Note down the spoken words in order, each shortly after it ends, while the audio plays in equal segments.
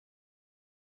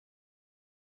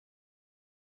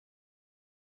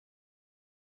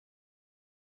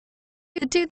The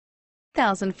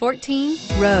 2014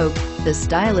 Rogue. The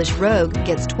stylish Rogue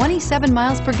gets 27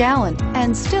 miles per gallon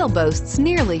and still boasts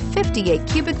nearly 58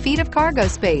 cubic feet of cargo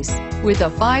space. With a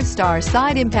 5-star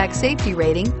side impact safety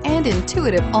rating and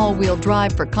intuitive all-wheel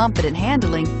drive for confident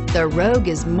handling, the Rogue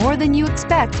is more than you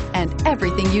expect and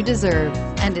everything you deserve,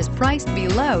 and is priced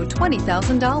below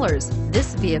 $20,000.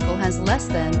 This vehicle has less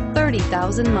than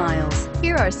 30,000 miles.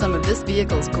 Here are some of this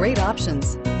vehicle's great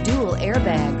options: dual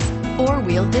airbags,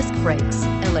 4-wheel disc brakes,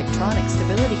 electronic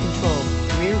stability control,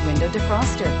 rear window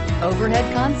defroster,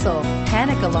 overhead console,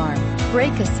 panic alarm,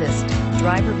 brake assist,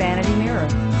 driver vanity mirror,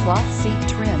 cloth seat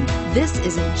trim. This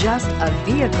isn't just a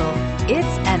vehicle,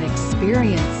 it's an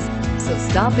experience. So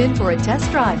stop in for a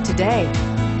test drive today.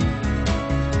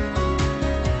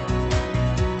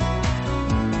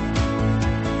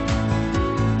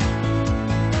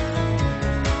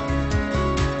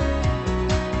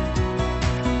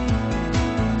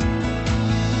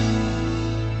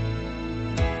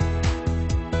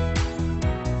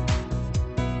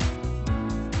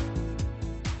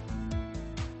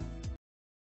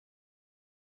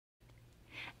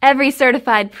 Every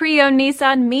certified pre-owned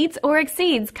Nissan meets or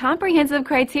exceeds comprehensive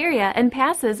criteria and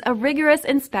passes a rigorous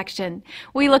inspection.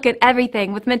 We look at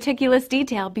everything with meticulous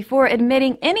detail before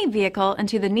admitting any vehicle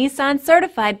into the Nissan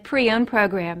Certified Pre-Owned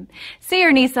program. See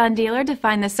your Nissan dealer to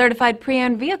find the certified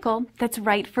pre-owned vehicle that's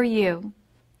right for you.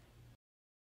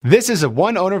 This is a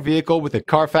one-owner vehicle with a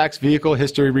Carfax Vehicle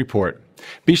History Report.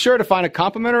 Be sure to find a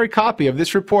complimentary copy of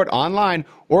this report online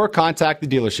or contact the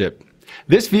dealership.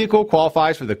 This vehicle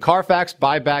qualifies for the Carfax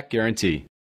Buyback Guarantee.